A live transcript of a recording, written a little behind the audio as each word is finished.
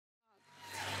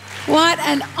What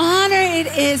an honor it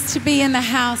is to be in the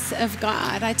house of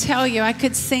God. I tell you, I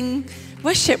could sing.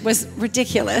 Worship was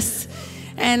ridiculous.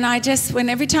 And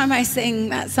every time I sing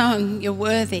that song, you're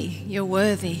worthy, you're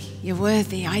worthy, you're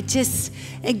worthy, I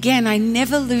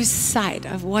never lose sight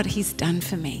of what he's done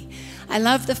for me. I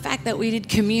love the fact that we did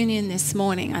communion this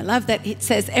morning. I love that it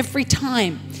says every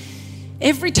time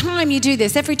you do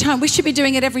this, we should be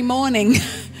doing it every morning.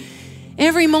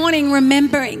 Every morning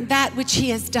remembering that which he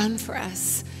has done for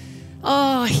us.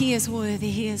 Oh, he is worthy,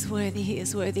 he is worthy, he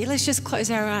is worthy. Let's just close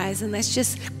our eyes and let's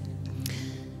just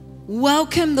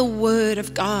welcome the word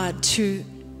of God to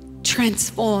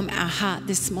transform our heart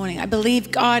this morning. I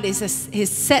believe God has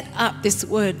set up this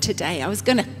word today. I was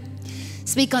going to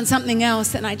speak on something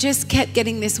else and I just kept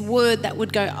getting this word that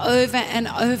would go over and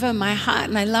over my heart.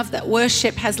 And I love that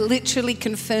worship has literally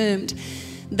confirmed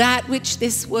that which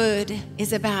this word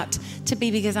is about to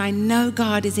be, because I know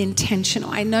God is intentional.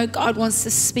 I know God wants to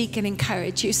speak and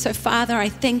encourage you. So Father, I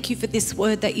thank you for this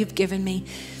word that you've given me.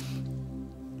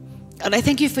 God, I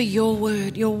thank you for your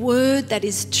word that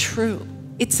is true.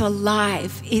 It's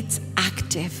alive, it's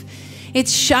active.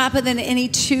 It's sharper than any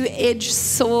two-edged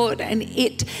sword, and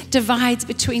it divides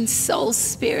between soul,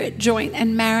 spirit, joint,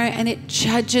 and marrow, and it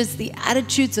judges the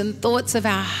attitudes and thoughts of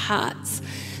our hearts.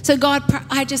 So God,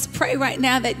 I just pray right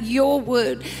now that your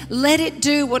word, let it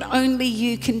do what only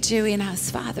you can do in us,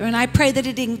 Father. And I pray that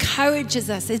it encourages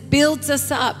us, it builds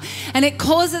us up, and it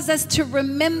causes us to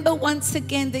remember once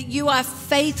again that you are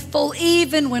faithful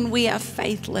even when we are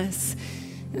faithless.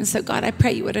 And so God, I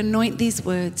pray you would anoint these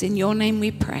words. In your name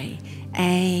we pray.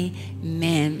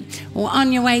 Amen. Well,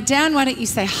 on your way down, why don't you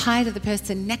say hi to the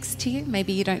person next to you?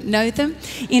 Maybe you don't know them.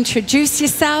 Introduce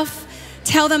yourself.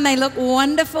 Tell them they look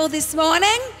wonderful this morning.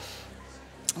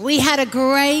 We had a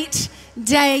great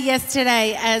day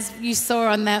yesterday, as you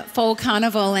saw on that fall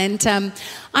carnival, and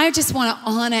I just want to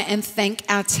honor and thank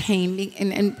our team,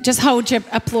 and just hold your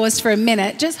applause for a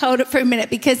minute. Just hold it for a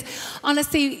minute, because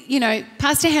honestly, you know,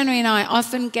 Pastor Henry and I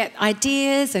often get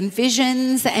ideas and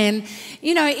visions, and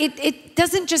you know, it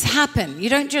doesn't just happen. You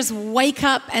don't just wake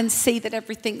up and see that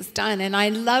everything's done. And I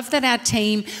love that our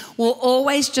team will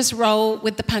always just roll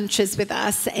with the punches with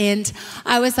us. And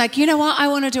I was like, you know what? I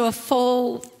want to do a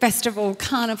fall festival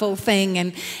carnival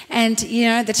thing. And you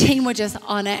know, the team will just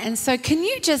honor. And so can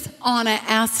you just honor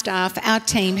our staff, our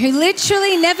team, who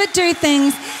literally never do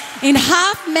things in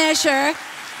half measure.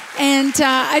 And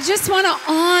I just want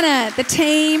to honor the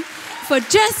team for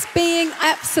just being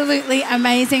absolutely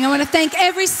amazing. I want to thank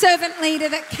every servant leader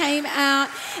that came out,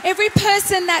 every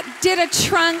person that did a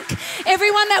trunk,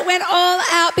 everyone that went all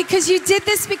out, because you did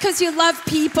this because you love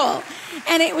people.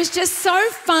 And it was just so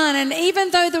fun. And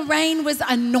even though the rain was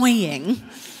annoying,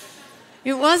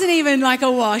 it wasn't even like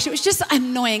a wash. It was just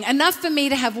annoying. Enough for me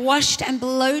to have washed and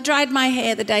blow-dried my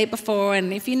hair the day before.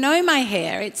 And if you know my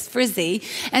hair, it's frizzy.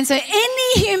 And so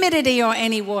any humidity or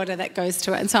any water that goes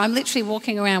to it. And so I'm literally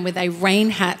walking around with a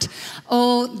rain hat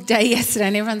all day yesterday.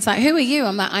 And everyone's like, who are you?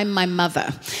 I'm like, I'm my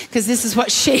mother. Because this is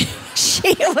what she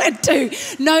would do.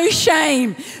 No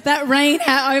shame. That rain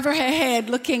hat over her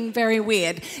head looking very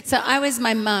weird. So I was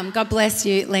my mum. God bless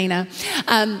you, Lena.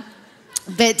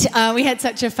 But we had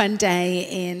such a fun day,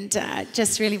 and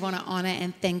just really want to honour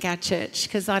and thank our church,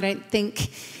 because I don't think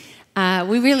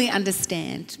we really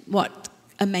understand what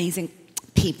amazing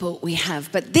people we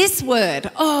have. But this word,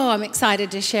 I'm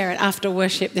excited to share it after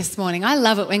worship this morning. I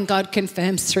love it when God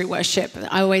confirms through worship.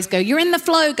 I always go, you're in the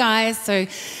flow, guys. So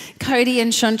Cody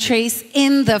and Chantrice,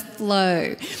 in the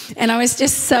flow. And I was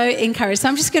just so encouraged. So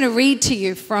I'm just going to read to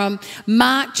you from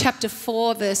Mark chapter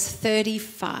 4, verse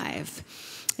 35.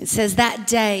 It says, that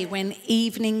day when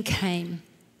evening came,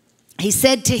 he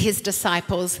said to his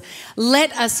disciples,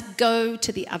 let us go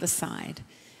to the other side.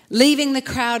 Leaving the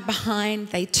crowd behind,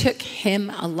 they took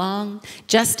him along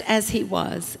just as he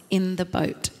was in the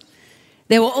boat.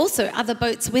 There were also other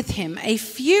boats with him. A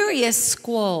furious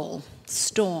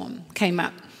storm came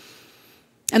up,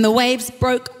 and the waves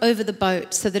broke over the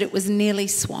boat so that it was nearly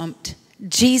swamped.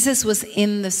 Jesus was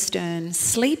in the stern,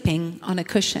 sleeping on a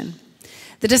cushion.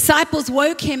 The disciples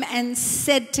woke him and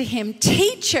said to him,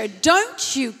 Teacher,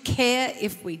 don't you care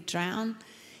if we drown?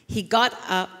 He got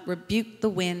up, rebuked the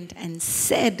wind, and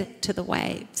said to the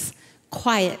waves,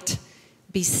 Quiet,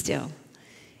 be still.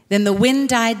 Then the wind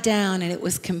died down and it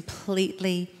was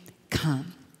completely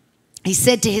calm. He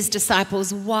said to his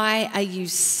disciples, Why are you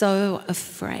so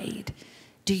afraid?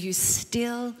 Do you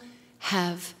still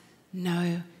have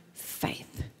no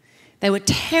faith? They were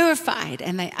terrified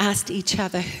and they asked each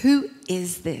other, Who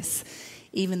is this?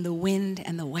 Even the wind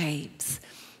and the waves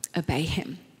obey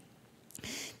him.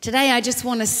 Today, I just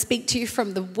want to speak to you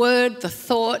from the word, the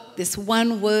thought, this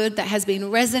one word that has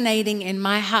been resonating in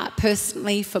my heart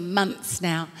personally for months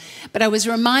now. But I was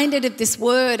reminded of this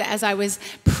word as I was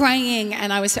praying,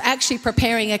 and I was actually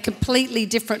preparing a completely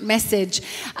different message,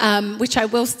 which I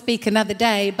will speak another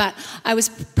day. But I was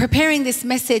preparing this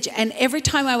message, and every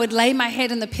time I would lay my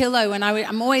head on the pillow, and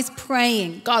I'm always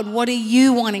praying, God, what are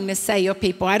you wanting to say, your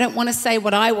people? I don't want to say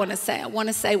what I want to say. I want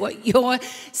to say what you're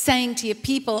saying to your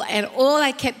people. And all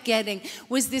I kept getting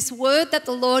was this word that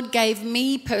the Lord gave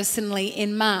me personally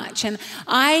in March. And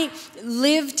I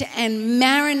lived and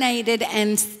marinated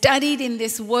and studied in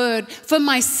this word for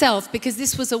myself, because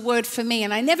this was a word for me.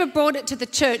 And I never brought it to the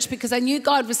church because I knew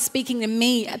God was speaking to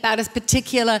me about a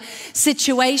particular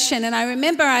situation. And I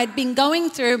remember I'd been going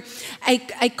through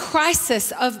a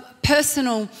crisis of a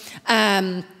personal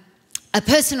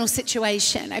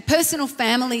situation, a personal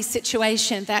family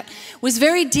situation that was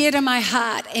very dear to my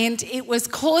heart, and it was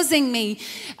causing me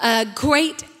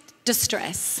great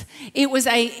distress. It was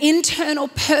an internal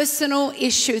personal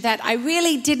issue that I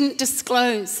really didn't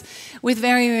disclose with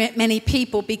very many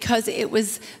people because it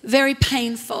was very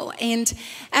painful. And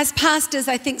as pastors,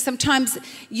 I think sometimes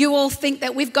you all think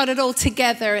that we've got it all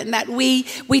together and that we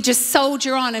just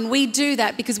soldier on, and we do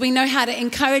that because we know how to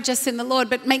encourage us in the Lord.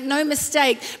 But make no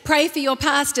mistake, pray for your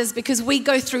pastors, because we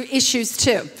go through issues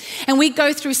too. And we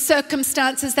go through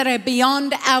circumstances that are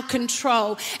beyond our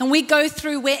control. And we go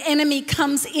through where enemy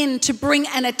comes in to bring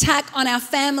an attack on our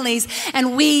families,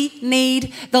 and we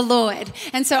need the Lord.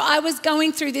 And so I was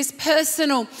going through this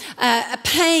personal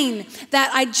pain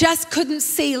that I just couldn't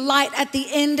see light at the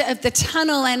end of the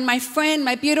tunnel. And my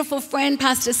beautiful friend,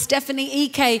 Pastor Stephanie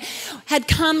Ike, had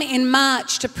come in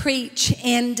March to preach,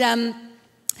 and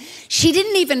she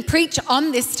didn't even preach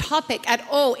on this topic at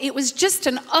all. It was just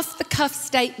an off-the-cuff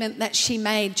statement that she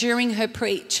made during her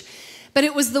preach. But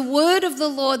it was the word of the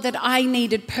Lord that I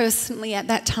needed personally at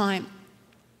that time.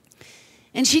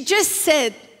 And she just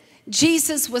said,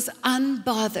 Jesus was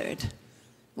unbothered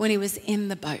when he was in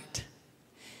the boat.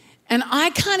 And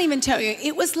I can't even tell you,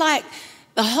 it was like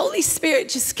the Holy Spirit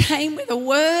just came with a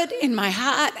word in my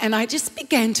heart, and I just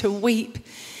began to weep.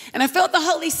 And I felt the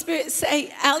Holy Spirit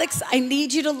say, Alex, I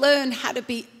need you to learn how to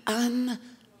be unbothered.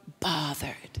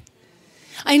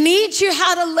 I need you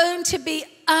how to learn to be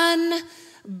unbothered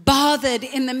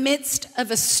in the midst of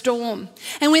a storm.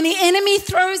 And when the enemy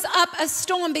throws up a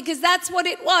storm, because that's what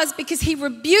it was, because he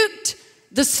rebuked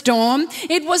the storm.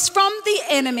 It was from the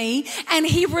enemy, and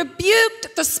he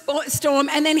rebuked the storm,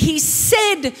 and then he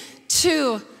said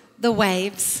to the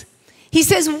waves, he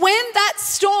says, when that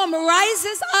storm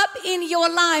rises up in your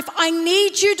life, I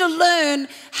need you to learn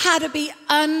how to be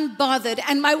unbothered.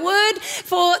 And my word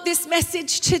for this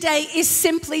message today is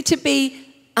simply to be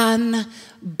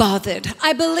unbothered.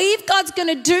 I believe God's going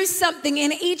to do something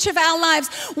in each of our lives.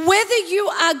 Whether you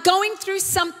are going through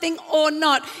something or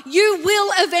not, you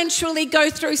will eventually go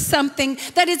through something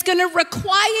that is going to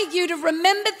require you to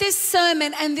remember this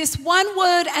sermon and this one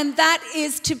word, and that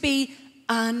is to be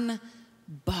unbothered.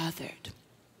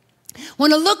 I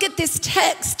want to look at this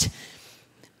text,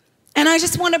 and I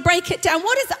just want to break it down.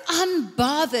 What does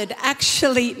unbothered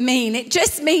actually mean? It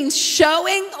just means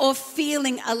showing or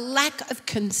feeling a lack of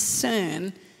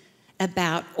concern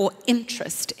about or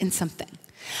interest in something.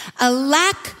 A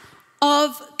lack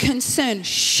of concern,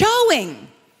 showing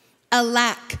a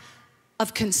lack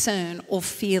of concern or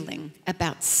feeling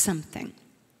about something.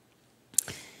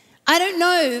 I don't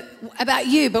know about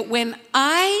you, but when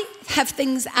I have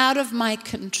things out of my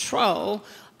control,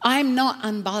 I'm not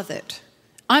unbothered.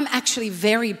 I'm actually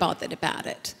very bothered about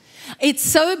it. It's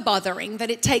so bothering that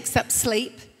it takes up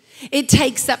sleep. It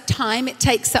takes up time. It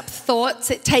takes up thoughts.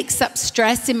 It takes up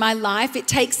stress in my life. It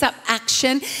takes up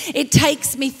action. It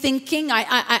takes me thinking.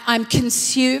 I'm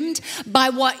consumed by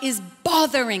what is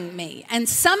bothering me. And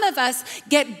some of us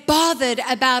get bothered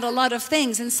about a lot of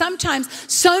things. And sometimes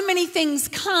so many things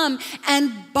come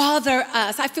and bother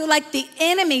us. I feel like the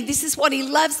enemy, this is what he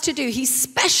loves to do. He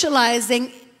specializes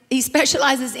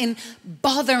in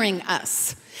bothering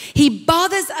us. He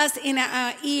bothers us in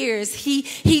our ears.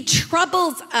 He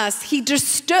troubles us. He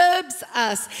disturbs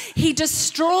us. He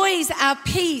destroys our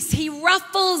peace. He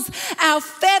ruffles our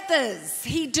feathers.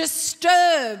 He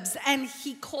disturbs, and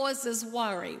he causes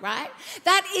worry, right?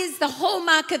 That is the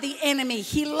hallmark of the enemy.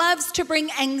 He loves to bring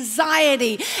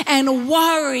anxiety and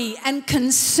worry and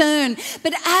concern.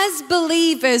 But as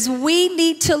believers, we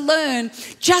need to learn,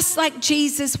 just like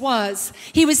Jesus was.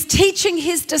 He was teaching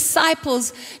his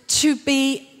disciples to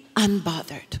be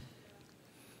unbothered.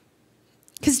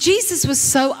 Because Jesus was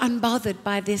so unbothered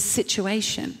by this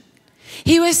situation.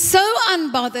 He was so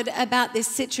unbothered about this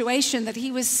situation that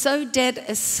he was so dead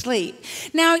asleep.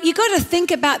 Now, you got to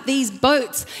think about these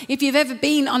boats. If you've ever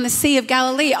been on the Sea of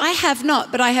Galilee, I have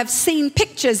not, but I have seen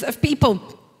pictures of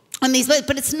people on these boats.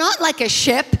 But it's not like a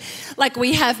ship like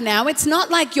we have now. It's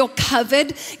not like you're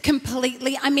covered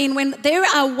completely. I mean, when there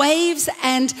are waves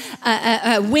and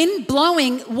wind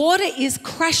blowing, water is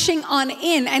crashing on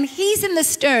in, and he's in the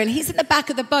stern, he's in the back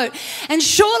of the boat, and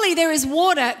surely there is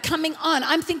water coming on.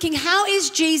 I'm thinking, how is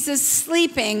Jesus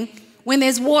sleeping when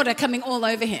there's water coming all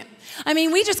over him? I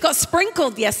mean, we just got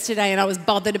sprinkled yesterday, and I was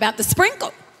bothered about the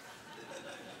sprinkle.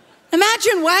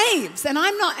 Imagine waves. And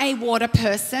I'm not a water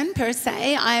person per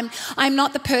se. I'm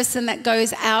not the person that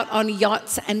goes out on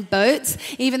yachts and boats,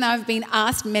 even though I've been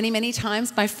asked many, many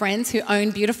times by friends who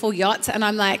own beautiful yachts. And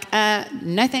I'm like,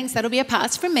 no thanks, that'll be a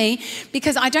pass from me,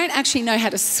 because I don't actually know how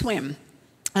to swim.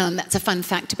 That's a fun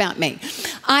fact about me.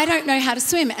 I don't know how to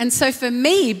swim. And so for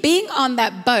me, being on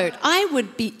that boat, I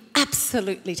would be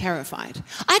absolutely terrified.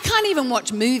 I can't even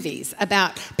watch movies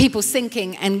about people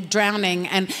sinking and drowning,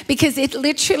 and because it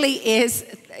literally is,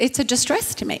 it's a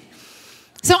distress to me.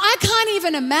 So I can't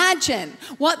even imagine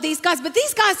what these guys, but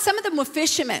these guys, some of them were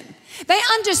fishermen. They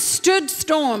understood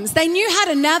storms. They knew how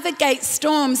to navigate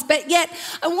storms, but yet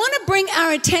I want to bring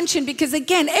our attention, because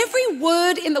again, every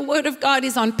word in the Word of God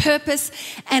is on purpose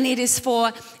and it is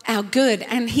for our good.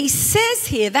 And he says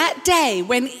here, that day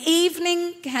when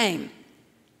evening came,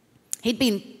 he'd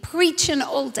been preaching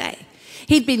all day.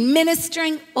 He'd been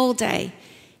ministering all day.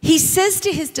 He says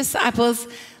to his disciples,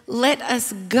 let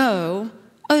us go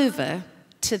over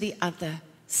to the other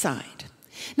side.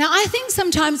 Now, I think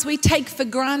sometimes we take for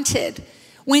granted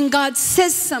when God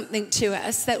says something to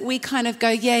us that we kind of go,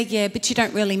 yeah, but you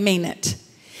don't really mean it.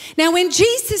 Now, when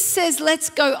Jesus says, let's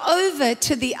go over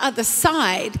to the other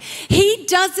side, he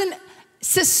doesn't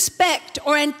suspect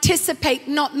or anticipate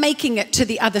not making it to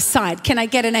the other side. Can I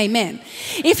get an amen?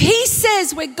 If he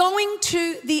says we're going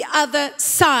to the other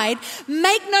side,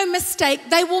 make no mistake,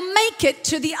 they will make it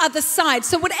to the other side.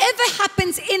 So whatever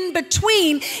happens in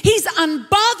between, he's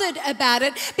unbothered about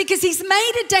it, because he's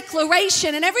made a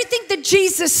declaration, and everything that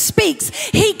Jesus speaks,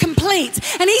 he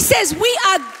completes. And he says we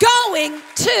are going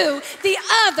to the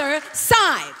other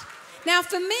side. Now,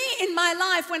 for me in my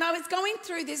life, when I was going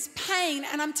through this pain,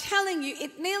 and I'm telling you,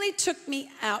 it nearly took me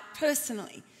out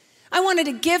personally. I wanted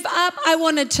to give up. I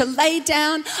wanted to lay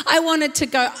down. I wanted to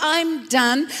go, I'm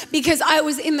done, because I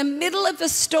was in the middle of a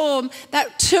storm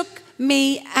that took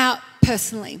me out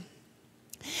personally.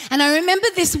 And I remember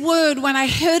this word when I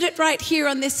heard it right here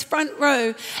on this front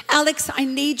row, Alex, I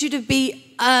need you to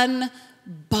be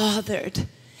unbothered.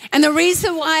 And the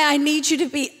reason why I need you to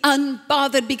be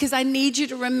unbothered, because I need you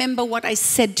to remember what I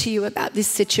said to you about this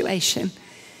situation.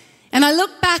 And I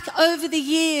look back over the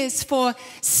years, for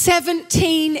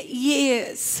 17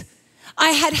 years,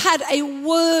 I had a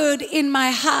word in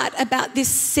my heart about this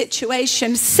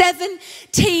situation.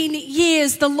 17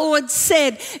 years, the Lord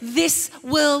said, this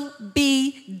will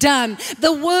be done.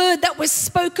 The word that was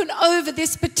spoken over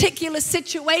this particular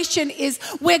situation is,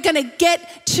 we're going to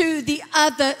get to the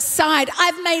other side.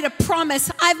 I've made a promise.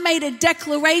 I've made a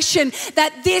declaration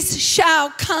that this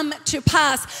shall come to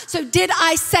pass. So did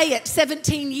I say it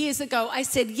 17 years ago? I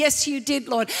said, yes, you did,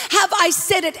 Lord. Have I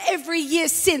said it every year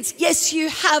since? Yes, you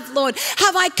have, Lord.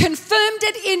 Have I confirmed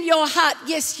it in your heart?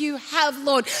 Yes, you have,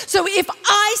 Lord. So if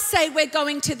I say we're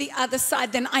going to the other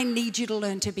side, then I need you to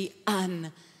learn to be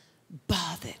unbothered.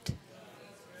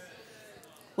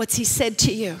 What's he said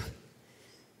to you?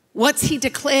 What's he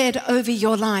declared over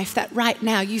your life that right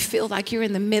now you feel like you're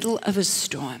in the middle of a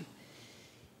storm?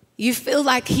 You feel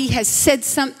like he has said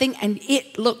something and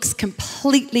it looks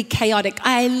completely chaotic.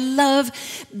 I love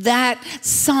that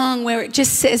song where it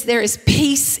just says there is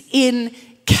peace in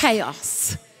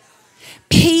chaos.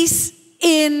 Peace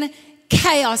in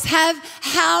chaos.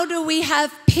 How do we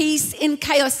have peace in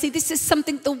chaos? See, this is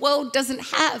something the world doesn't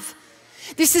have.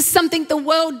 This is something the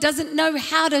world doesn't know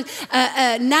how to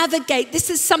navigate. This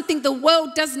is something the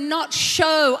world does not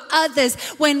show others.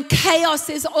 When chaos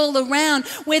is all around,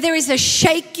 where there is a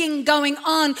shaking going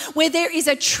on, where there is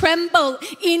a tremble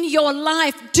in your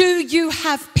life, do you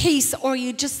have peace, or are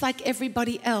you just like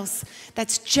everybody else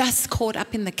that's just caught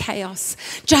up in the chaos,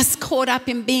 just caught up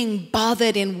in being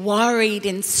bothered and worried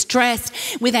and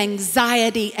stressed with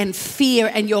anxiety and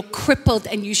fear, and you're crippled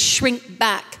and you shrink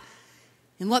back?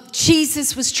 And what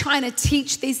Jesus was trying to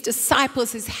teach these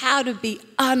disciples is how to be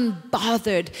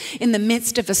unbothered in the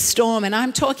midst of a storm. And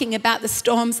I'm talking about the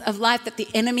storms of life that the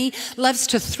enemy loves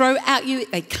to throw at you.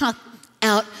 They come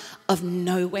out of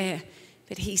nowhere.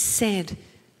 But he said,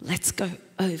 let's go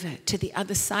over to the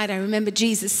other side. I remember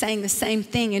Jesus saying the same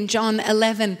thing in John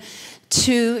 11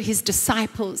 to his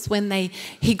disciples when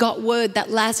he got word that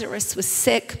Lazarus was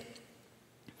sick.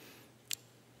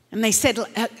 And they said,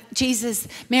 Jesus,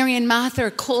 Mary and Martha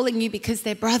are calling you because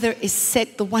their brother is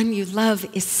sick. The one you love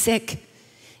is sick.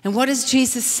 And what does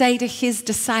Jesus say to his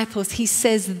disciples? He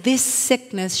says, this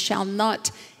sickness shall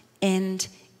not end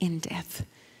in death.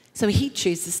 So he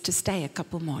chooses to stay a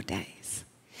couple more days.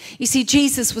 You see,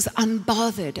 Jesus was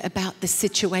unbothered about the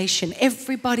situation.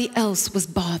 Everybody else was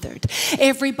bothered.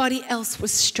 Everybody else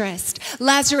was stressed.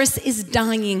 Lazarus is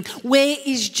dying. Where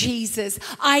is Jesus?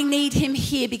 I need him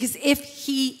here, because if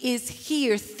he is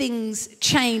here, things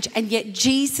change. And yet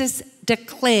Jesus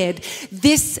declared,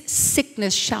 this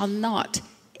sickness shall not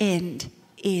end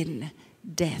in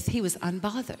death. He was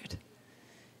unbothered.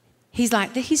 He's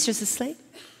like, he's just asleep.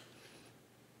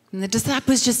 And the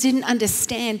disciples just didn't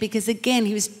understand, because again,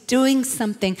 he was doing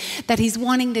something that he's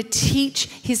wanting to teach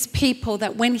his people,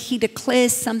 that when he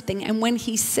declares something and when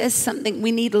he says something,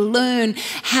 we need to learn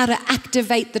how to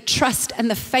activate the trust and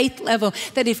the faith level,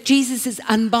 that if Jesus is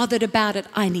unbothered about it,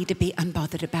 I need to be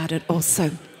unbothered about it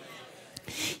also.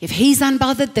 If he's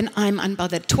unbothered, then I'm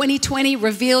unbothered. 2020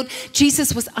 revealed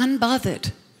Jesus was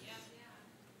unbothered,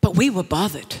 but we were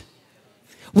bothered.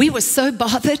 We were so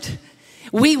bothered.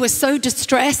 We were so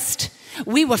distressed.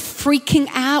 We were freaking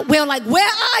out. We were like, where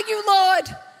are you, Lord?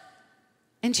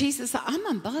 And Jesus said, I'm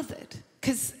unbothered,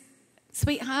 because,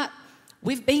 sweetheart,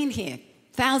 we've been here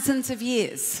thousands of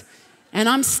years. And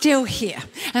I'm still here.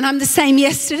 And I'm the same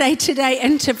yesterday, today,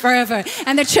 and to forever.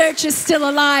 And the church is still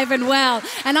alive and well.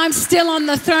 And I'm still on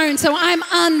the throne. So I'm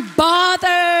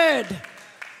unbothered.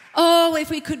 Oh, if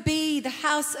we could be the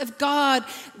house of God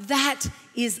that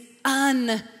is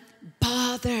unbothered.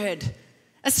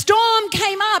 A storm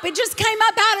came up. It just came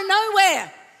up out of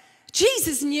nowhere.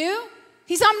 Jesus knew.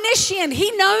 He's omniscient.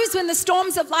 He knows when the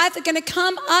storms of life are going to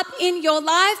come up in your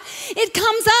life. It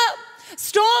comes up.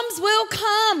 Storms will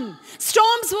come.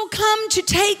 Storms will come to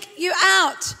take you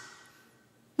out.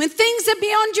 When things are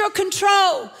beyond your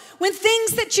control, when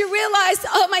things that you realize,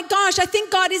 oh my gosh, I think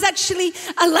God is actually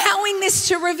allowing this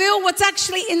to reveal what's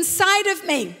actually inside of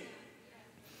me.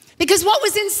 Because what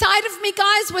was inside of me,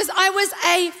 guys, was I was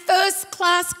a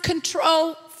first-class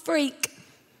control freak.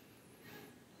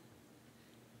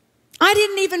 I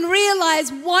didn't even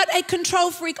realize what a control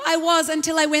freak I was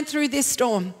until I went through this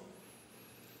storm.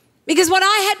 Because what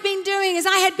I had been doing is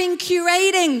I had been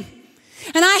curating,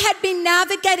 and I had been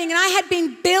navigating, and I had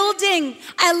been building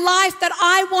a life that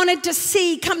I wanted to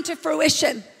see come to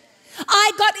fruition.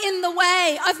 I got in the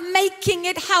way of making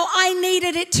it how I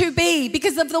needed it to be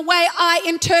because of the way I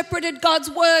interpreted God's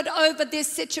word over this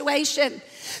situation.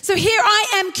 So here I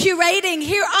am curating,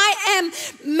 here I am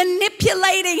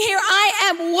manipulating, here I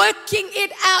am working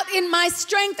it out in my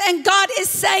strength, and God is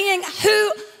saying,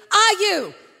 who are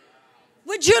you?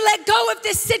 Would you let go of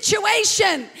this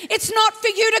situation? It's not for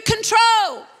you to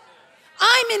control.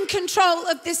 I'm in control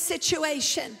of this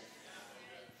situation.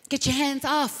 Get your hands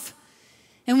off.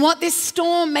 And what this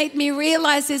storm made me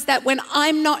realize is that when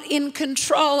I'm not in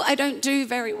control, I don't do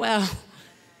very well.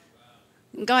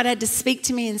 And God had to speak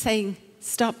to me and say,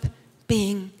 stop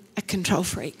being a control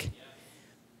freak.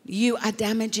 You are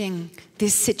damaging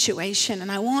this situation.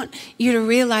 And I want you to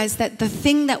realize that the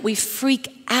thing that we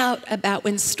freak out about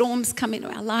when storms come into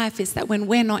our life is that when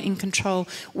we're not in control,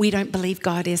 we don't believe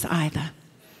God is either.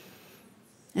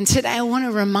 And today I want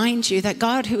to remind you that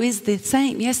God, who is the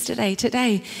same yesterday,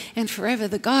 today, and forever,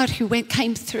 the God who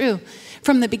came through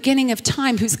from the beginning of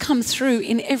time, who's come through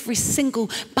in every single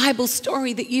Bible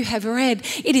story that you have read,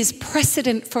 it is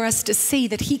precedent for us to see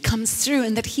that he comes through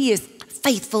and that he is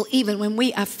faithful even when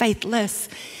we are faithless.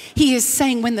 He is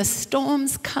saying, when the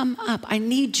storms come up, I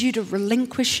need you to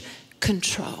relinquish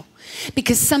control,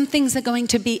 because some things are going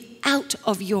to be out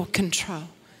of your control,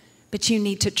 but you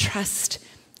need to trust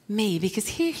me, because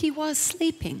here he was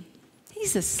sleeping.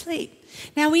 He's asleep.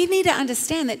 Now we need to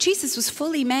understand that Jesus was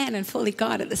fully man and fully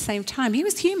God at the same time. He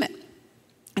was human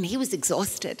and he was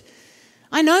exhausted.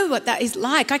 I know what that is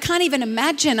like. I can't even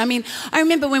imagine. I mean, I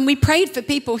remember when we prayed for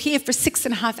people here for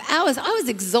 6.5 hours, I was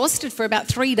exhausted for about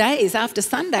 3 days after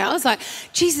Sunday. I was like,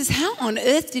 Jesus, how on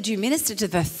earth did you minister to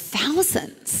the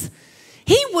thousands?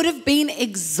 He would have been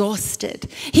exhausted.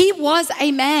 He was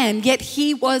a man, yet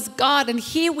he was God. And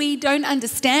here we don't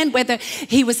understand whether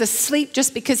he was asleep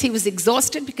just because he was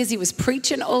exhausted, because he was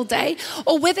preaching all day,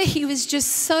 or whether he was just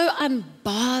so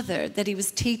unbothered that he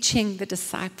was teaching the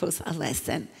disciples a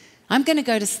lesson. I'm going to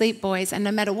go to sleep, boys, and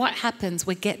no matter what happens,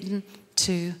 we're getting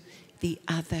to the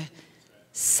other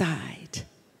side.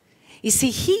 You see,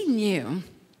 he knew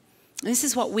This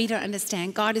is what we don't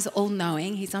understand. God is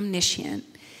all-knowing. He's omniscient.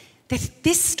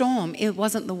 This storm, it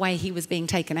wasn't the way he was being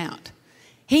taken out.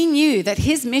 He knew that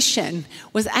his mission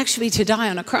was actually to die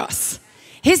on a cross.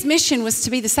 His mission was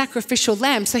to be the sacrificial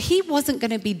lamb. So he wasn't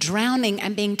going to be drowning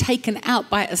and being taken out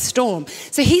by a storm.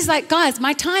 So he's like, guys,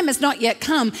 my time has not yet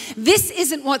come. This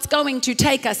isn't what's going to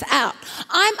take us out.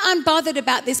 I'm unbothered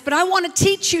about this, but I want to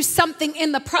teach you something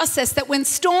in the process, that when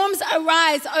storms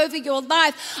arise over your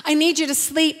life, I need you to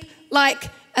sleep like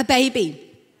a baby.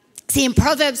 See, in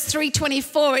Proverbs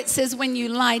 3:24, it says, when you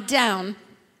lie down,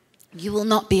 you will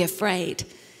not be afraid.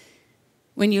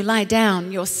 When you lie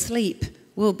down, your sleep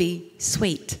will be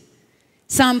sweet.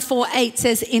 Psalm 4:8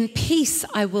 says, in peace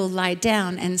I will lie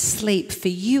down and sleep, for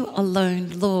you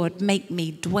alone, Lord, make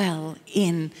me dwell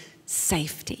in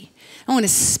safety. I want to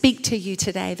speak to you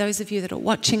today, those of you that are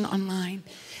watching online,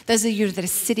 those of you that are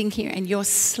sitting here and your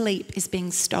sleep is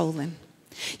being stolen.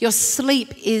 Your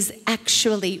sleep is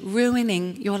actually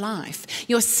ruining your life.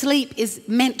 Your sleep is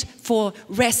meant for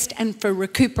rest and for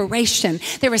recuperation.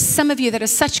 There are some of you that are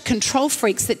such control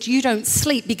freaks that you don't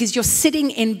sleep because you're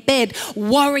sitting in bed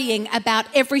worrying about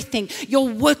everything.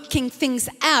 You're working things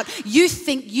out. You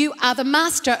think you are the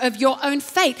master of your own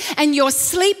fate, and your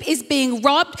sleep is being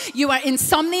robbed. You are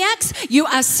insomniacs. You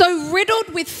are so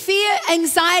riddled with fear,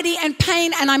 anxiety, and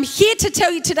pain. And I'm here to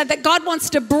tell you today that God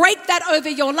wants to break that over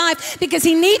your life, because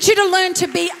he needs you to learn to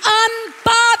be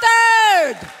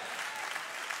unbothered.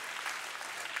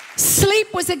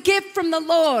 Sleep was a gift from the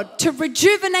Lord to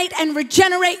rejuvenate and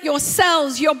regenerate your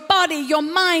cells, your body, your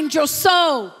mind, your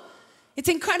soul. It's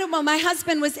incredible. My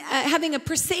husband was having a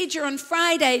procedure on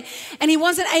Friday, and he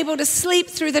wasn't able to sleep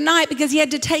through the night because he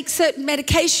had to take certain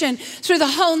medication through the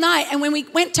whole night. And when we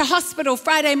went to hospital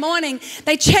Friday morning,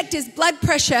 they checked his blood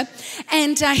pressure,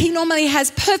 and he normally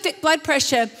has perfect blood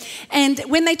pressure. And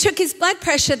when they took his blood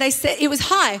pressure, they said it was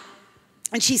high.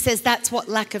 And she says, that's what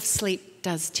lack of sleep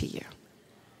does to you.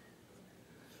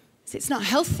 It's not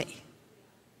healthy.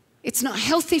 It's not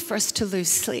healthy for us to lose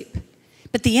sleep.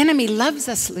 But the enemy loves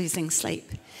us losing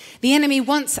sleep. The enemy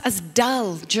wants us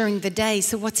dull during the day.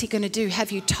 So what's he going to do?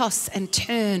 Have you toss and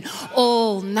turn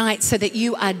all night so that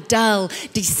you are dull,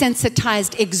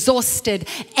 desensitized, exhausted,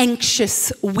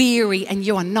 anxious, weary, and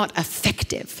you are not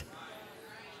effective.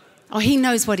 Oh, he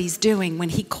knows what he's doing when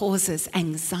he causes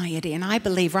anxiety. And I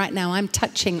believe right now I'm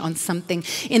touching on something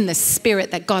in the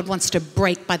spirit that God wants to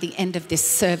break by the end of this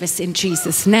service in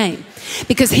Jesus' name.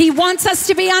 Because he wants us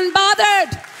to be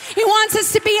unbothered. He wants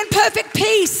us to be in perfect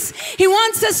peace. He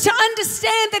wants us to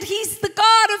understand that he's the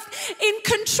God in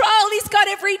control. He's got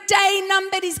every day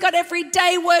numbered. He's got every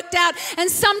day worked out. And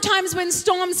sometimes when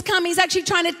storms come, he's actually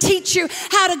trying to teach you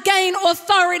how to gain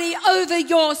authority over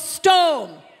your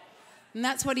storm. And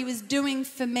that's what he was doing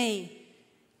for me,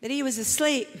 that he was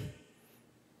asleep.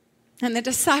 And the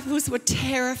disciples were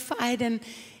terrified. And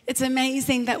it's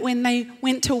amazing that when they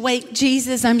went to wake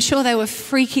Jesus, I'm sure they were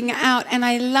freaking out. And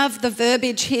I love the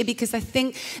verbiage here, because I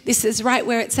think this is right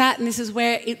where it's at. And this is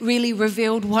where it really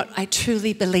revealed what I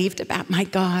truly believed about my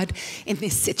God in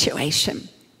this situation.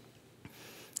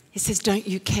 He says, don't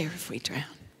you care if we drown?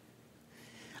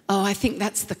 Oh, I think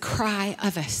that's the cry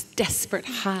of a desperate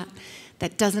heart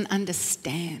that doesn't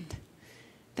understand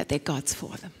that they're God's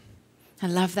for them. I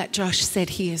love that Josh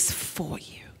said he is for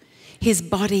you. His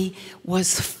body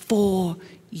was for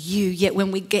you. Yet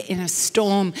when we get in a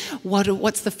storm,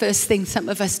 what's the first thing some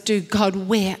of us do? God,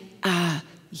 where are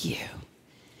you?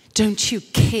 Don't you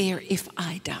care if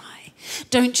I die?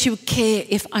 Don't you care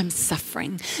if I'm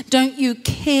suffering? Don't you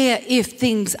care if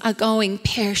things are going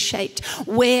pear-shaped?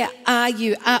 Where are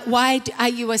you? Why are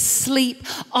you asleep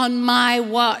on my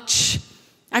watch?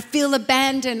 I feel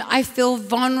abandoned. I feel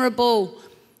vulnerable.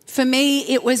 For me,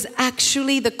 it was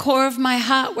actually the core of my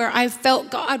heart where I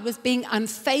felt God was being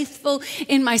unfaithful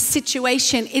in my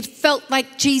situation. It felt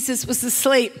like Jesus was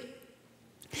asleep.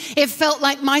 It felt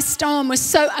like my storm was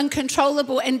so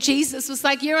uncontrollable, and Jesus was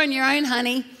like, you're on your own,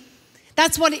 honey.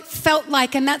 That's what it felt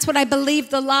like, and that's what I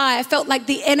believed the lie. I felt like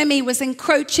the enemy was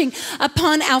encroaching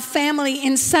upon our family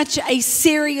in such a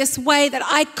serious way that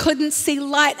I couldn't see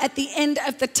light at the end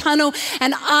of the tunnel,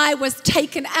 and I was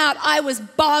taken out. I was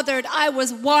bothered. I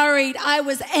was worried. I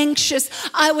was anxious.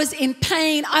 I was in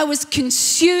pain. I was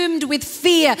consumed with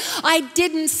fear. I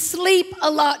didn't sleep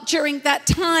a lot during that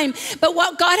time, but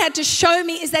what God had to show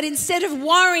me is that instead of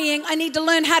worrying, I need to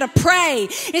learn how to pray.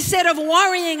 Instead of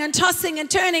worrying and tossing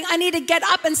and turning, I need to get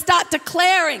up and start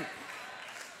declaring.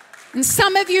 And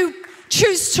some of you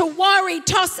choose to worry,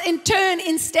 toss and turn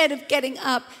instead of getting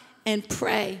up and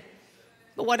pray.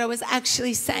 But what I was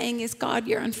actually saying is, God,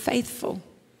 you're unfaithful.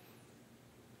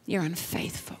 You're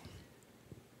unfaithful.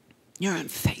 You're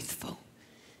unfaithful.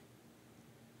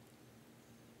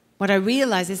 what I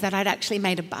realized is that I'd actually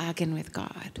made a bargain with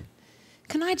God.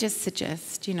 Can I just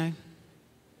suggest, in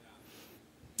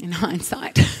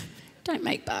hindsight, don't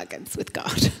make bargains with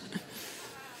God.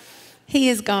 He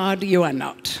is God, you are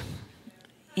not.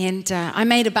 And I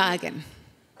made a bargain.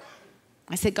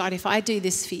 I said, God, if I do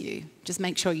this for you, just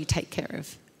make sure you take care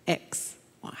of X,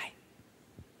 Y.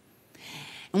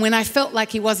 And when I felt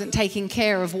like he wasn't taking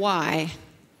care of Y,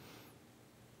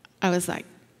 I was like,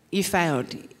 you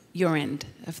failed your end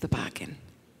of the bargain.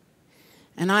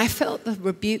 And I felt the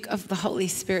rebuke of the Holy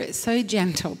Spirit, so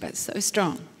gentle but so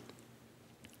strong.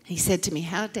 He said to me,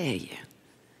 how dare you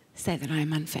say that I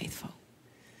am unfaithful?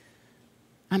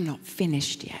 I'm not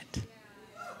finished yet.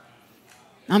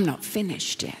 I'm not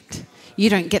finished yet. You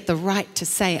don't get the right to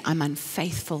say I'm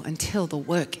unfaithful until the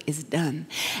work is done.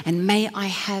 And may I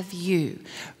have you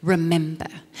remember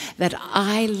that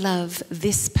I love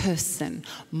this person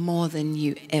more than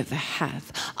you ever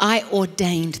have. I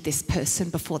ordained this person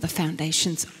before the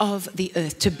foundations of the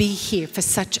earth to be here for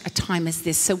such a time as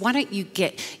this. So why don't you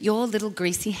get your little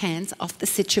greasy hands off the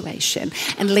situation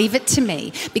and leave it to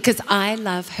me, because I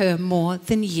love her more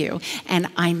than you and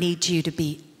I need you to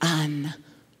be unbothered.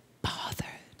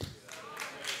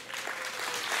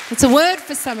 It's a word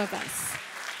for some of us.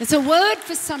 It's a word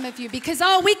for some of you because,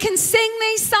 we can sing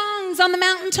these songs on the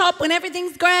mountaintop when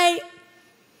everything's great.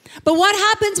 But what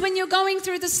happens when you're going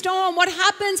through the storm? What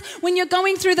happens when you're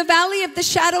going through the valley of the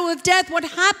shadow of death? What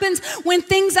happens when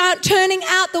things aren't turning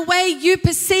out the way you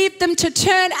perceived them to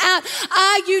turn out?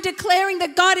 Are you declaring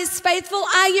that God is faithful?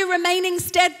 Are you remaining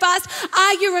steadfast?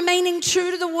 Are you remaining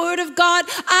true to the word of God?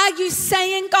 Are you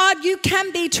saying, God, you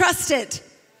can be trusted?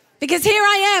 Because here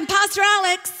I am, Pastor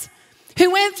Alex, who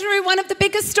went through one of the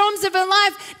biggest storms of her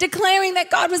life, declaring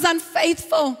that God was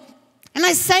unfaithful. And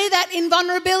I say that in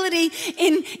vulnerability,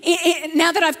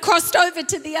 now that I've crossed over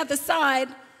to the other side.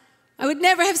 I would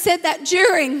never have said that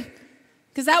during,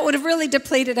 because that would have really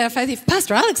depleted our faith. If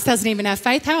Pastor Alex doesn't even have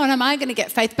faith, how am I going to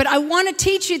get faith? But I want to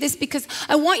teach you this because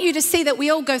I want you to see that we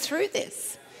all go through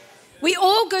this. We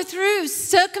all go through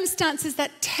circumstances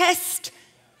that test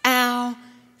our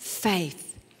faith.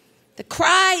 The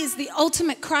cry is the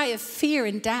ultimate cry of fear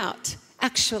and doubt,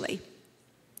 actually.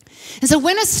 And so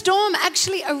when a storm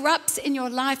actually erupts in your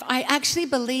life, I actually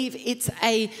believe it's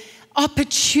an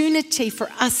opportunity for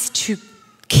us to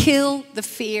kill the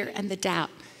fear and the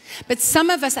doubt. But some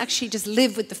of us actually just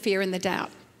live with the fear and the doubt.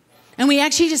 And we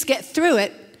actually just get through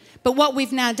it. But what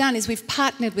we've now done is we've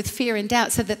partnered with fear and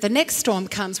doubt so that the next storm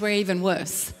comes, we're even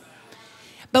worse.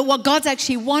 But what God's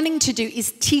actually wanting to do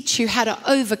is teach you how to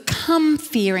overcome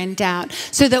fear and doubt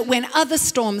so that when other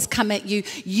storms come at you,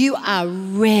 you are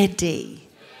ready.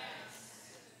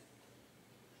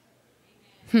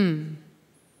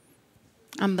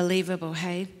 Unbelievable,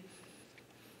 hey?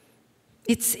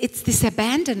 It's this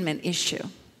abandonment issue.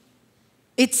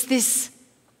 It's this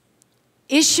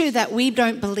issue that we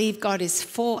don't believe God is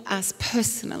for us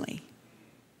personally,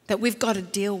 that we've got to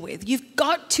deal with. You've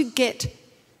got to get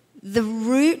the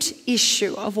root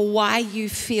issue of why you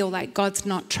feel like God's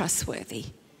not trustworthy.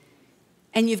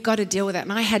 And you've got to deal with it.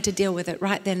 And I had to deal with it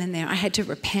right then and there. I had to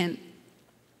repent.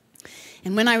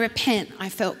 And when I repent, I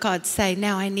felt God say,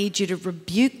 now I need you to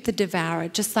rebuke the devourer,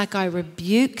 just like I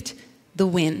rebuked the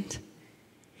wind.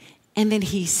 And then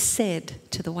he said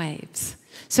to the waves.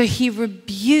 So he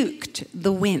rebuked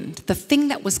the wind, the thing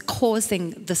that was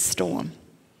causing the storm.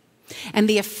 And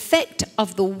the effect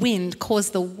of the wind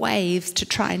caused the waves to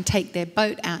try and take their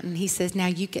boat out. And he says, now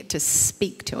you get to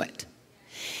speak to it.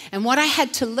 And what I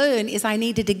had to learn is I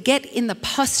needed to get in the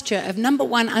posture of, number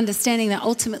one, understanding that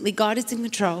ultimately God is in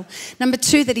control. Number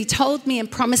two, that he told me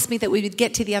and promised me that we would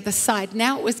get to the other side.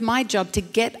 Now it was my job to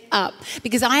get up,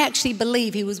 because I actually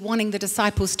believe he was wanting the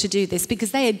disciples to do this,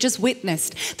 because they had just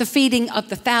witnessed the feeding of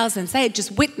the thousands. They had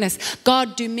just witnessed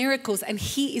God do miracles. And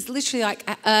he is literally like,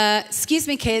 excuse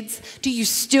me, kids, do you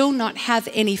still not have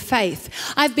any faith?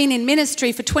 I've been in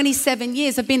ministry for 27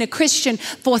 years. I've been a Christian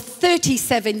for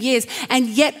 37 years. And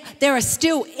yet there are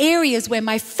still areas where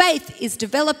my faith is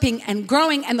developing and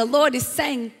growing, and the Lord is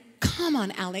saying, come on,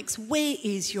 Alex, where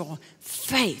is your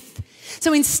faith?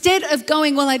 So instead of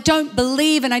going, well, I don't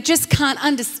believe and I just can't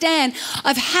understand,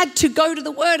 I've had to go to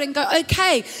the word and go,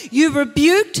 okay, you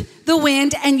rebuked the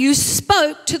wind and you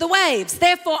spoke to the waves.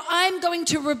 Therefore, I'm going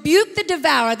to rebuke the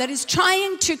devourer that is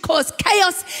trying to cause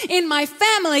chaos in my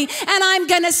family, and I'm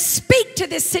going to speak to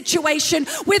this situation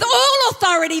with all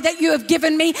authority that you have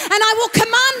given me, and I will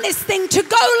command this thing to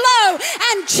go low,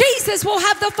 and Jesus will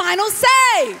have the final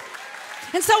say.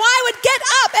 And so I would get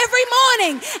up every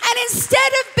morning, and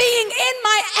instead of being in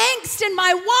my angst and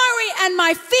my worry and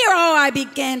my fear, I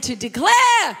began to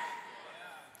declare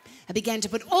I began to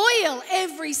put oil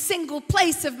every single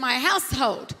place of my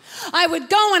household. I would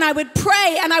go and I would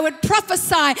pray and I would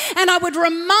prophesy and I would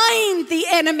remind the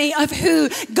enemy of who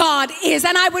God is,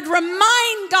 and I would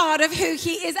remind God of who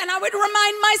he is, and I would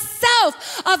remind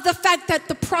myself of the fact that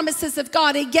the promises of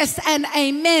God are yes and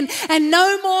amen, and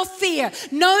no more fear,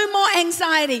 no more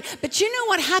anxiety. But you know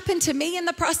what happened to me in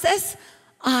the process?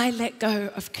 I let go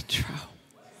of control.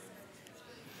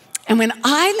 And when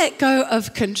I let go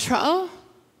of control,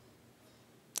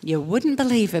 you wouldn't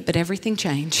believe it, but everything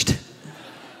changed.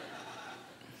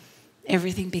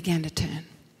 Everything began to turn.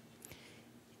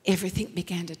 Everything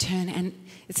began to turn. And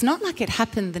it's not like it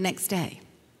happened the next day.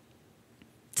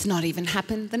 It's not even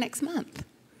happened the next month.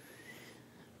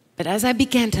 But as I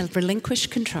began to relinquish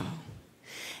control,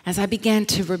 as I began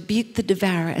to rebuke the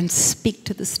devourer and speak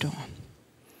to the storm,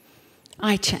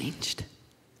 I changed.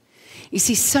 You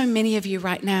see, so many of you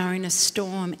right now are in a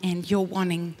storm and you're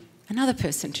wanting another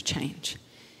person to change.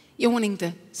 You're wanting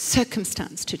the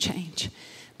circumstance to change.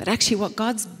 But actually what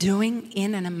God's doing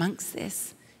in and amongst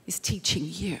this is teaching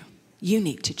you. You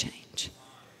need to change.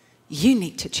 You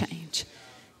need to change.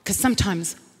 Because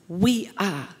sometimes we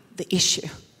are the issue.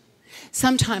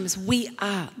 Sometimes we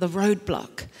are the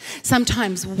roadblock.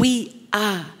 Sometimes we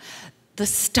are the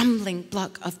stumbling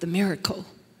block of the miracle.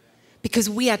 Because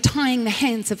we are tying the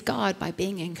hands of God by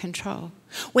being in control.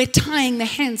 We're tying the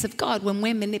hands of God when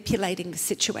we're manipulating the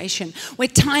situation. We're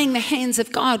tying the hands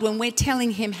of God when we're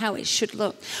telling him how it should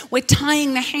look. We're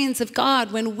tying the hands of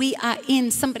God when we are in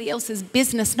somebody else's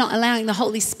business, not allowing the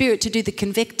Holy Spirit to do the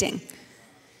convicting.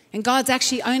 And God's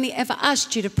actually only ever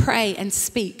asked you to pray and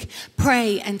speak,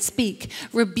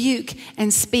 rebuke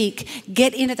and speak.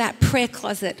 Get into that prayer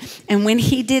closet. And when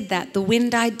he did that, the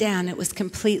wind died down. It was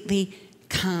completely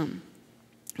calm.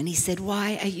 And he said,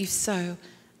 why are you so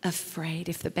afraid?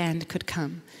 If the band could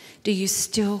come. Do you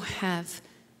still have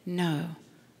no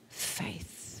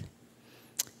faith?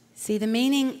 See, the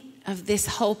meaning of this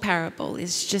whole parable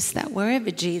is just that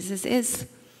wherever Jesus is,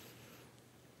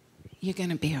 you're going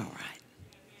to be all right.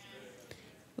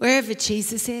 Wherever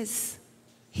Jesus is,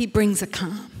 he brings a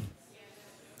calm.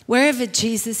 Wherever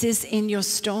Jesus is in your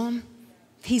storm,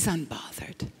 he's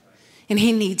unbothered. And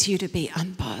he needs you to be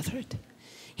unbothered.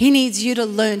 He needs you to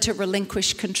learn to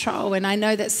relinquish control. And I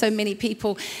know that so many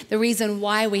people, the reason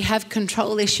why we have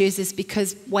control issues is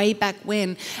because way back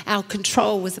when our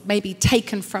control was maybe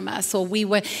taken from us, or we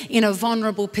were in a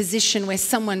vulnerable position where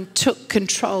someone took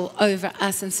control over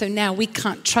us. And so now we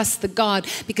can't trust the God,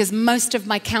 because most of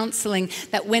my counseling,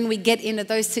 that when we get into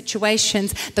those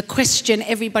situations, the question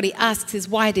everybody asks is,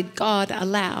 why did God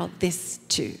allow this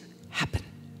to happen?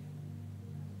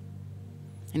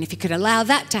 And if he could allow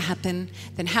that to happen,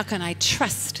 then how can I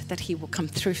trust that he will come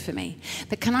through for me?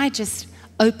 But can I just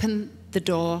open the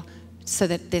door so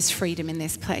that there's freedom in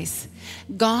this place?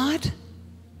 God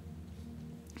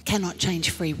cannot change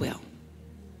free will.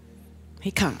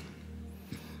 He can't.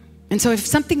 And so if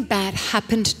something bad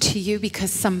happened to you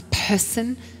because some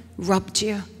person robbed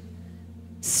you,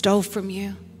 stole from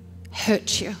you,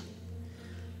 hurt you,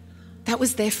 that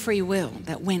was their free will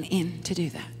that went in to do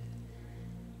that.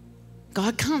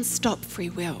 God can't stop free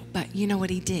will, but you know what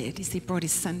he did is he brought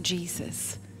his son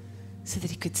Jesus so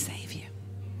that he could save you.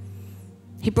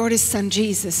 He brought his son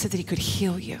Jesus so that he could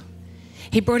heal you.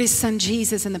 He brought his son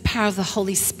Jesus and the power of the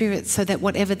Holy Spirit so that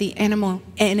whatever the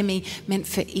enemy meant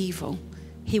for evil,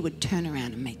 he would turn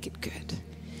around and make it good.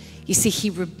 You see, he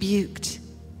rebuked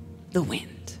the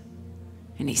wind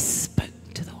and he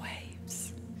spoke to the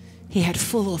waves. He had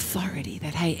full authority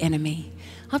that, hey, enemy,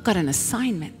 I've got an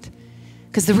assignment.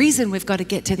 Because the reason we've got to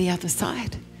get to the other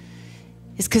side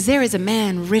is because there is a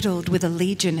man riddled with a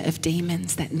legion of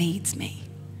demons that needs me.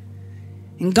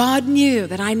 And God knew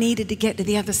that I needed to get to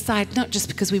the other side, not just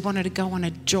because we wanted to go on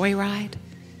a joyride.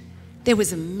 There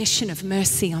was a mission of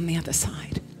mercy on the other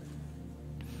side.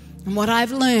 And what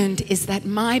I've learned is that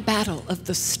my battle of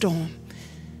the storm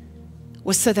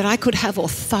was so that I could have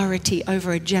authority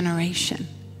over a generation.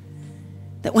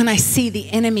 That when I see the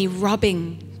enemy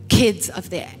robbing kids of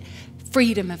their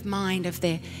freedom of mind, of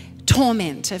their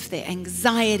torment, of their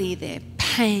anxiety, their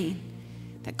pain,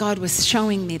 that God was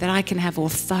showing me that I can have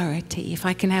authority. If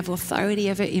I can have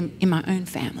authority over in my own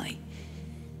family,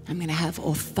 I'm going to have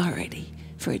authority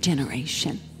for a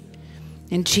generation.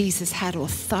 And Jesus had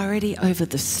authority over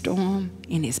the storm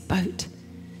in his boat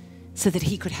so that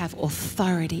he could have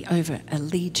authority over a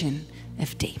legion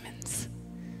of demons.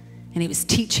 And he was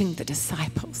teaching the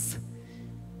disciples,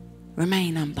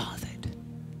 remain unbothered.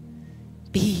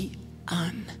 Be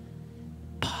unbothered.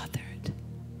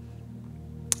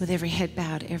 With every head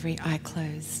bowed, every eye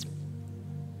closed.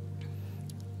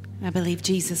 I believe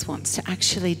Jesus wants to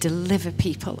actually deliver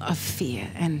people of fear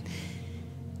and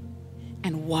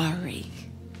worry.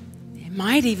 It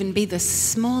might even be the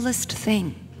smallest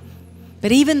thing.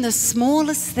 But even the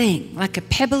smallest thing, like a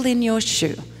pebble in your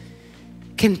shoe,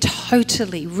 can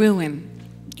totally ruin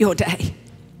your day.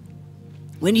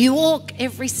 When you walk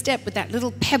every step with that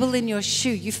little pebble in your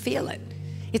shoe, you feel it.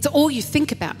 It's all you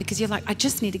think about because you're like, I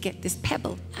just need to get this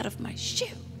pebble out of my shoe.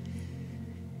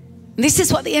 And this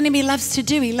is what the enemy loves to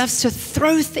do. He loves to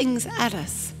throw things at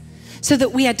us so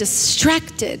that we are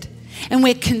distracted and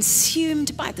we're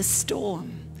consumed by the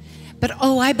storm. But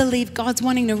I believe God's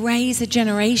wanting to raise a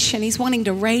generation. He's wanting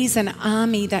to raise an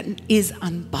army that is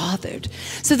unbothered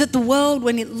so that the world,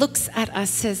 when it looks at us,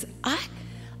 says,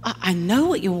 I know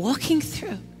what you're walking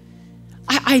through.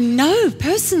 I know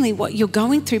personally what you're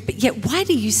going through, but yet why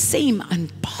do you seem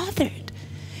unbothered?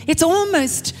 It's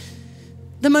almost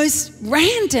the most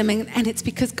random, and it's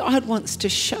because God wants to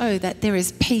show that there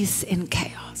is peace in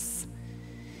chaos,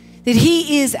 that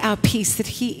He is our peace, that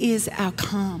He is our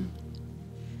calm.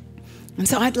 And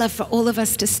so I'd love for all of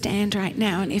us to stand right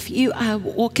now, and if you are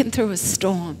walking through a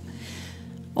storm,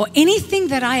 or anything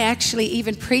that I actually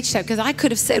even preached at, because I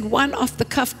could have said one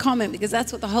off-the-cuff comment because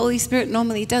that's what the Holy Spirit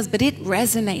normally does, but it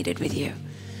resonated with you.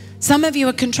 Some of you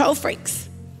are control freaks,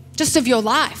 just of your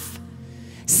life.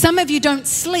 Some of you don't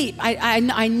sleep.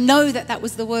 I know that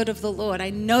was the word of the Lord.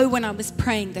 I know when I was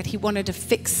praying that He wanted to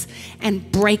fix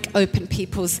and break open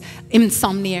people's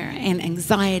insomnia and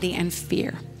anxiety and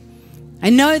fear. I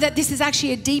know that this is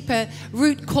actually a deeper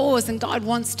root cause and God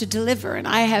wants to deliver, and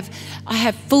I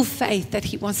have full faith that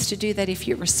He wants to do that if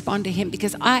you respond to Him,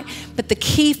 but the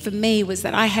key for me was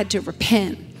that I had to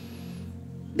repent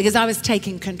because I was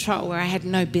taking control where I had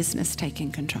no business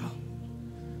taking control.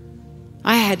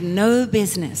 I had no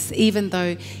business, even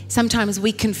though sometimes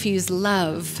we confuse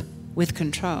love with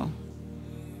control.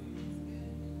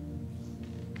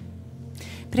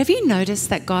 But have you noticed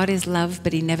that God is love,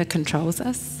 but He never controls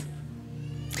us?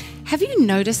 Have you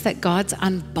noticed that God's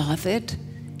unbothered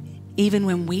even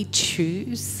when we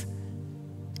choose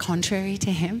contrary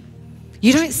to Him?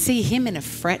 You don't see Him in a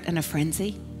fret and a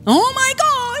frenzy. Oh my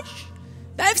gosh,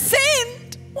 they've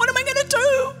sinned. What am I going to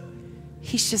do?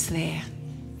 He's just there,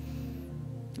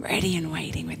 ready and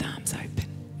waiting with arms open.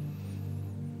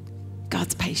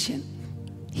 God's patient.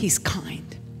 He's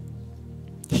kind.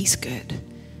 He's good.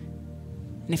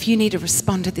 And if you need to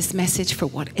respond to this message for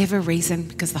whatever reason,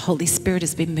 because the Holy Spirit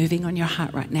has been moving on your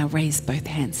heart right now, raise both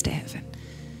hands to heaven.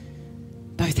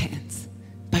 Both hands.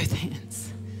 Both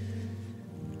hands.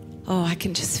 Oh, I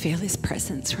can just feel His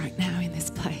presence right now in this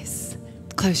place.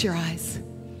 Close your eyes.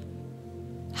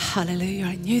 Hallelujah.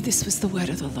 I knew this was the word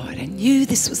of the Lord. I knew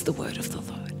this was the word of the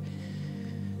Lord.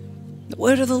 The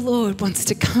word of the Lord wants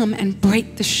to come and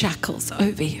break the shackles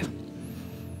over you.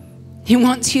 He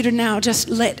wants you to now just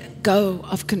let go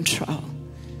of control.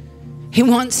 He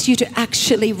wants you to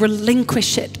actually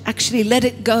relinquish it, actually let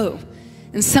it go.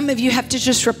 And some of you have to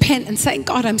just repent and say,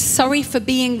 God, I'm sorry for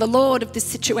being the Lord of this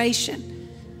situation.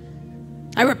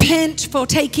 I repent for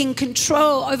taking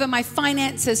control over my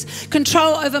finances,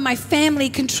 control over my family,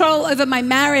 control over my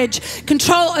marriage,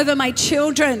 control over my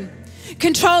children,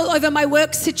 control over my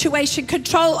work situation,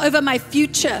 control over my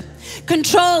future,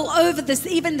 control over this,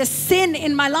 even the sin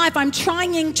in my life. I'm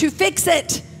trying to fix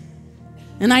it.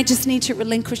 And I just need to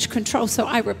relinquish control. So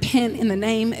I repent in the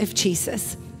name of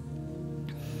Jesus.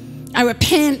 I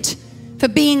repent for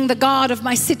being the God of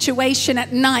my situation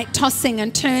at night, tossing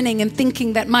and turning and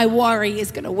thinking that my worry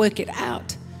is going to work it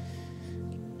out.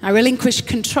 I relinquish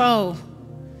control.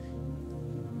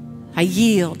 I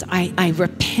yield. I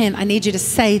repent. I need you to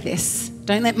say this.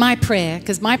 Don't let my prayer,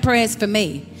 because my prayer is for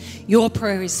me. Your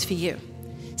prayer is for you.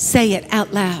 Say it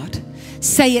out loud.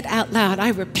 Say it out loud. I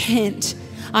repent.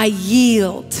 I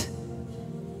yield.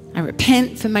 I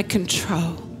repent for my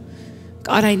control.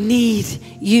 God, I need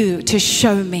you to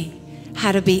show me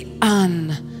how to be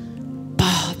unbothered.